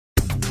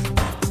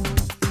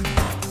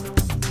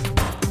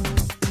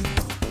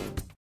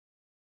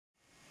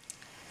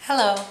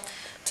Hello,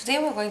 today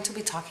we're going to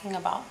be talking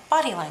about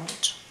body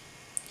language.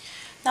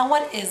 Now,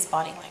 what is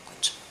body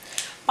language?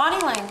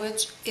 Body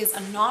language is a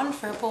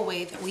non-verbal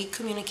way that we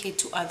communicate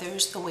to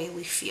others the way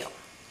we feel.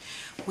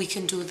 We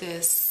can do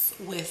this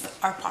with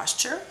our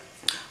posture,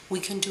 we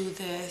can do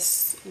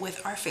this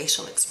with our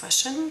facial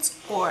expressions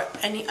or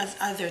any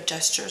other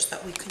gestures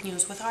that we can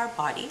use with our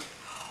body,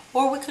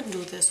 or we can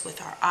do this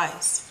with our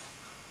eyes.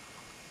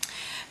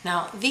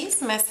 Now,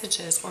 these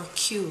messages or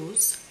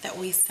cues that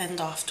we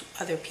send off to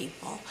other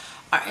people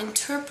are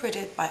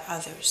interpreted by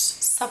others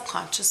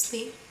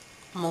subconsciously,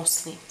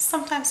 mostly,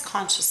 sometimes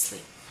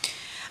consciously,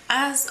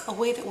 as a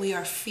way that we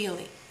are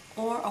feeling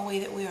or a way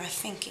that we are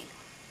thinking.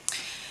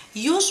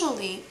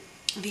 Usually,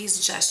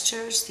 these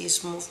gestures,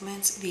 these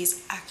movements,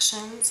 these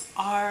actions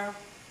are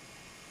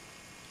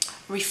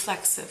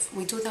reflexive.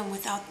 We do them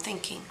without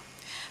thinking.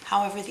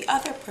 However, the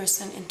other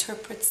person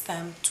interprets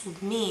them to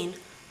mean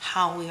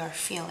how we are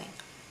feeling.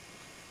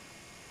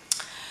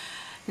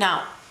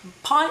 Now,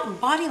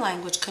 body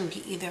language can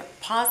be either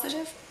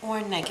positive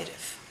or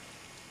negative.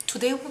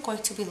 Today we're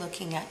going to be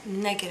looking at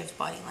negative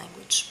body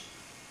language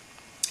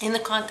in the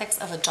context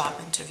of a job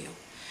interview,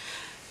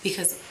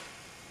 because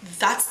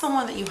that's the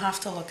one that you have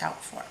to look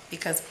out for,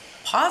 because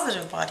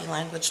positive body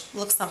language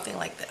looks something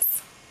like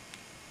this,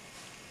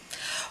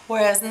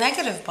 whereas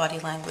negative body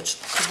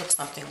language could look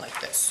something like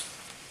this.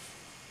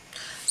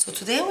 So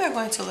today we're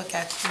going to look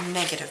at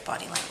negative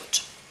body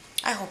language.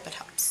 I hope it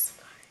helps.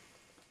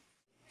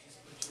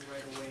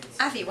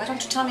 Avi, why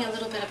don't you tell me a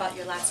little bit about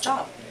your last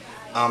job?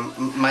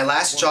 My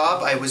last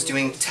job, I was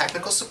doing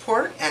technical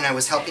support and I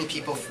was helping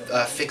people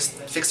fix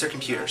their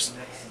computers.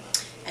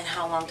 And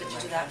how long did you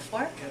do that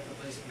for?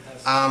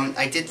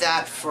 I did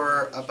that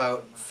for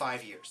about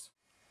 5 years.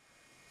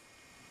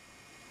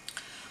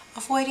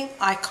 Avoiding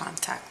eye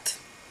contact.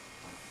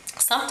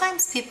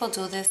 Sometimes people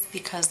do this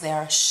because they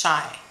are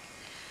shy.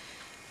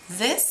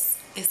 This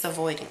is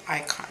avoiding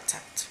eye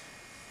contact.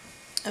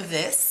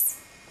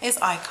 This is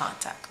eye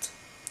contact.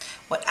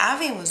 What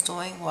Avi was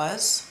doing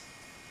was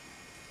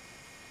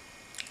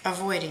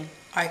avoiding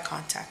eye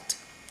contact.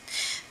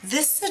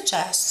 This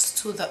suggests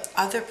to the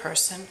other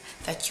person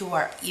that you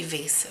are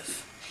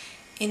evasive,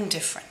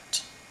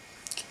 indifferent,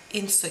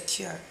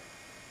 insecure,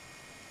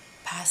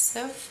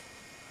 passive,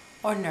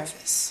 or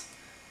nervous.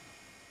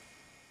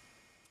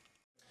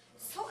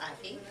 So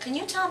Avi, can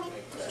you tell me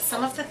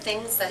some of the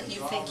things that you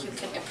think you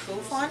can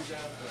improve on?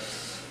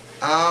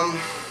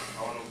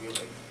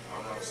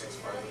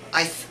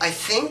 I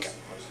think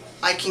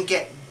I can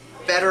get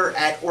better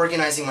at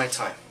organizing my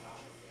time.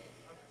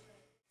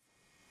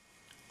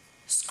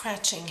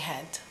 Scratching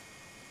head.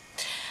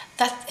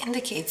 That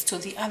indicates to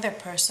the other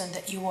person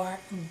that you are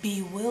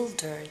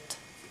bewildered.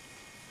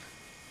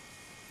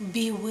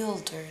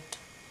 Bewildered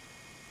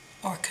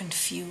or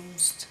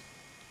confused.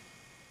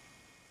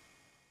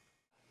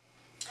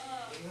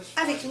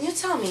 Avi, can you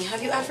tell me,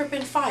 have you ever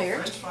been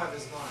fired?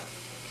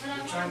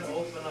 I'm trying to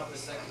open up a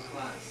second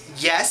class.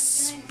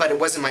 Yes, but it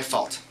wasn't my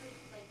fault.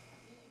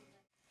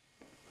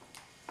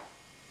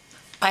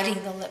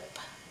 Biting the lip.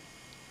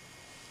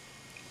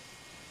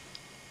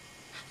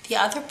 The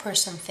other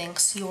person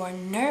thinks you are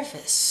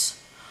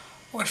nervous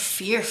or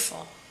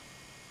fearful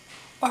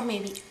or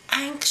maybe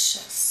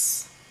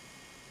anxious.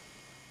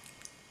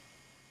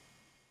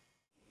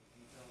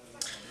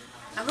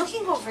 I'm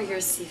looking over your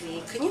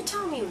CV. Can you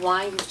tell me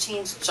why you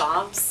changed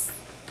jobs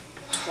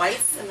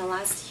twice in the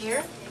last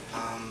year?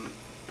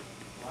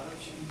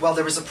 Well,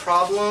 there was a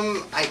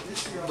problem. I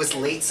was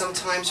late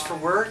sometimes for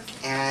work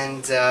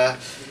and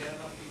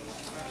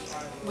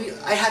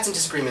I had some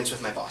disagreements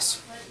with my boss.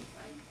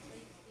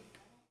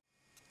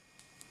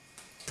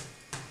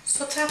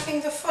 So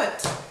tapping the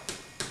foot.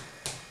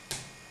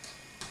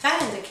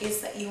 That indicates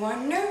that you are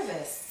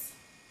nervous.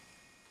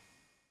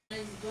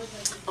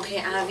 Okay,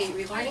 Avi,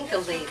 regarding the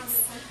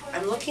lates,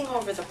 I'm looking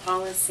over the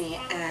policy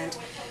and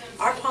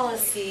our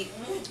policy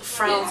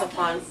frowns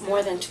upon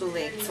more than 2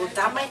 lates, so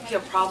that might be a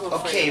problem for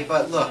you. Okay,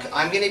 but look,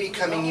 I'm going to be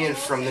coming in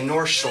from the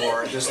North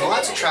Shore. There's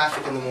lots of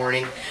traffic in the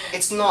morning.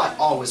 It's not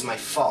always my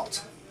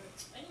fault.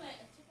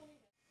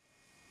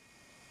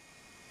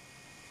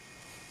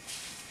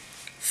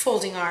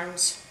 Folding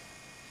arms.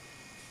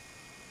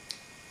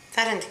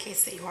 That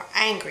indicates that you are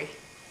angry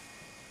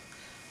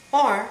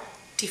or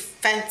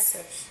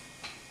defensive,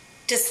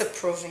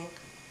 disapproving,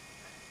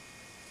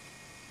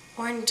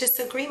 or in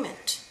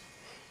disagreement.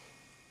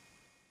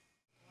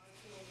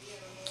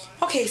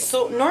 Okay,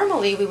 so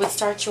normally we would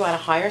start you at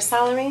a higher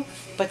salary,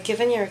 but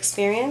given your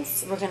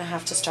experience, we're going to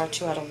have to start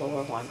you at a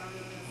lower one.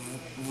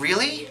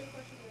 Really?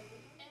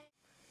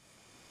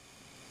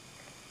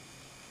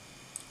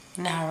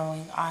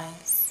 Narrowing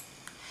eyes.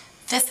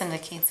 This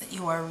indicates that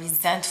you are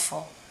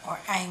resentful or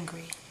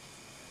angry.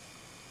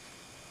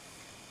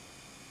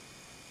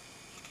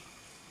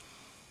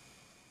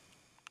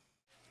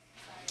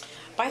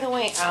 By the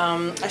way,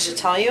 I should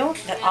tell you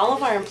that all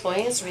of our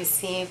employees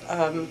receive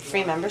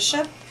free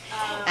membership,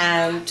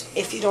 and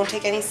if you don't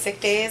take any sick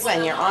days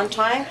and you're on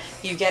time,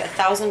 you get a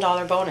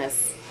 $1,000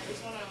 bonus.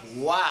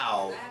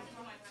 Wow.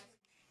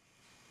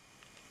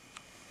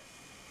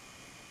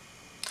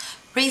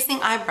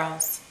 Raising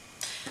eyebrows.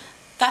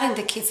 That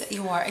indicates that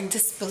you are in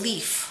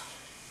disbelief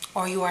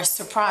or you are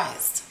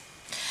surprised.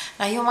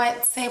 Now you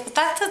might say, but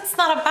that's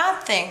not a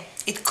bad thing.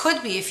 It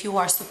could be if you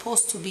are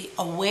supposed to be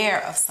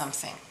aware of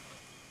something.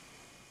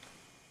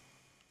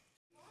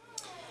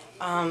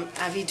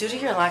 Avi, due to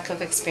your lack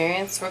of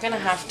experience, we're going to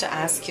have to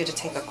ask you to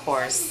take a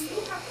course.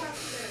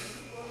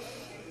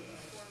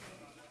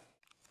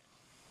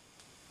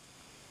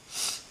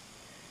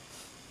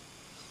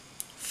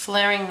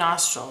 Flaring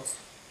nostrils.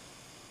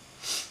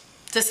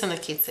 This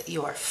indicates that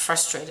you are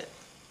frustrated.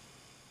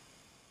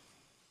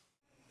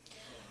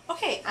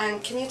 Okay,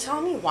 and can you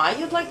tell me why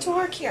you'd like to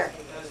work here?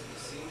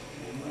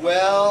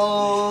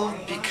 Well,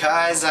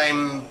 because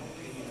I'm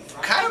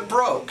kind of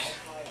broke.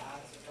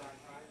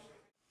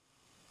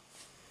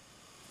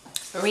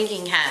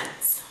 Wringing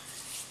hands.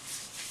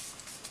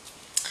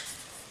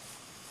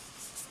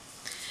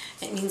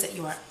 It means that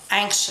you are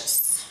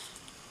anxious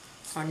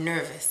or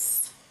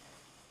nervous.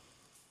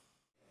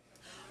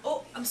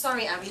 Oh, I'm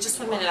sorry, Abby. Just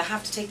 1 minute. I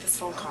have to take this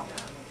phone call.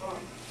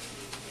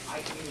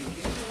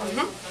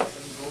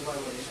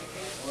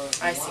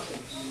 I see.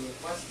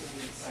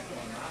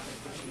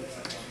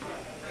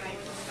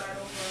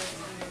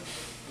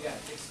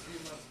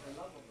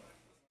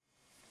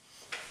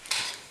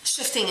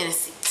 Shifting in a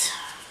seat.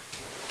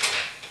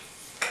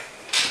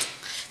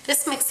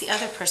 This makes the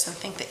other person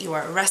think that you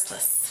are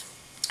restless,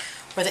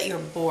 or that you're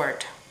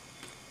bored,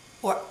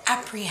 or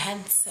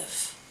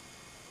apprehensive.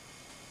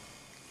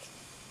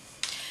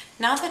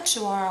 Now that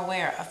you are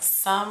aware of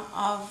some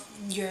of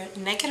your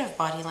negative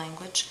body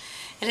language,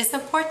 it is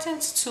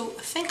important to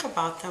think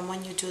about them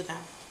when you do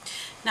them.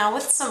 Now,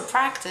 with some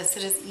practice,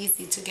 it is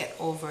easy to get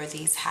over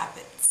these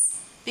habits,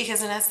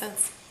 because in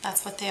essence,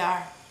 that's what they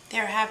are. They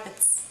are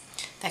habits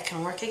that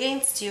can work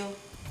against you.